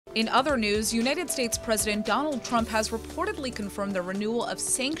In other news, United States President Donald Trump has reportedly confirmed the renewal of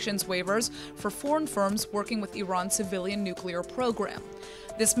sanctions waivers for foreign firms working with Iran's civilian nuclear program.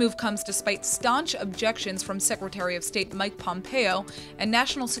 This move comes despite staunch objections from Secretary of State Mike Pompeo and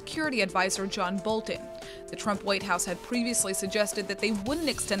National Security Advisor John Bolton. The Trump White House had previously suggested that they wouldn't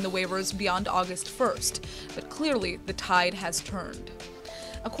extend the waivers beyond August 1st, but clearly the tide has turned.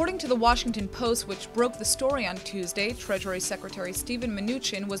 According to the Washington Post, which broke the story on Tuesday, Treasury Secretary Steven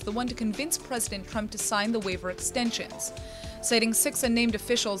Mnuchin was the one to convince President Trump to sign the waiver extensions. Citing 6 unnamed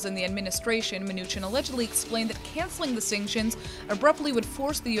officials in the administration, Mnuchin allegedly explained that canceling the sanctions abruptly would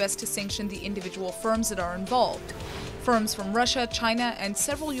force the U.S. to sanction the individual firms that are involved. Firms from Russia, China, and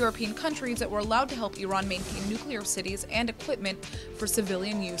several European countries that were allowed to help Iran maintain nuclear cities and equipment for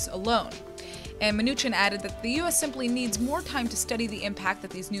civilian use alone. And Mnuchin added that the U.S. simply needs more time to study the impact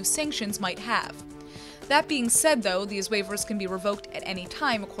that these new sanctions might have. That being said, though, these waivers can be revoked at any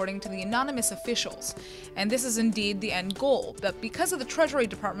time, according to the anonymous officials. And this is indeed the end goal, but because of the Treasury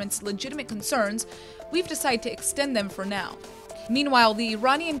Department's legitimate concerns, we've decided to extend them for now. Meanwhile, the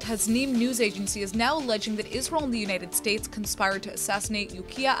Iranian Tasnim news agency is now alleging that Israel and the United States conspired to assassinate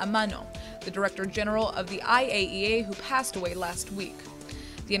Yukiya Amano, the Director General of the IAEA who passed away last week.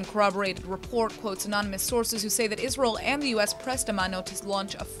 The uncorroborated report quotes anonymous sources who say that Israel and the U.S. pressed Amano to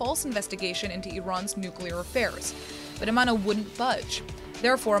launch a false investigation into Iran's nuclear affairs, but Amano wouldn't budge.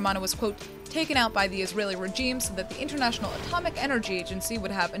 Therefore, Amano was, quote, taken out by the Israeli regime so that the International Atomic Energy Agency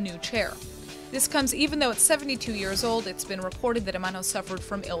would have a new chair. This comes even though at 72 years old, it's been reported that Amano suffered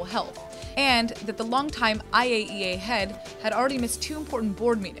from ill health, and that the longtime IAEA head had already missed 2 important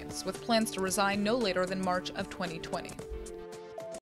board meetings, with plans to resign no later than March of 2020.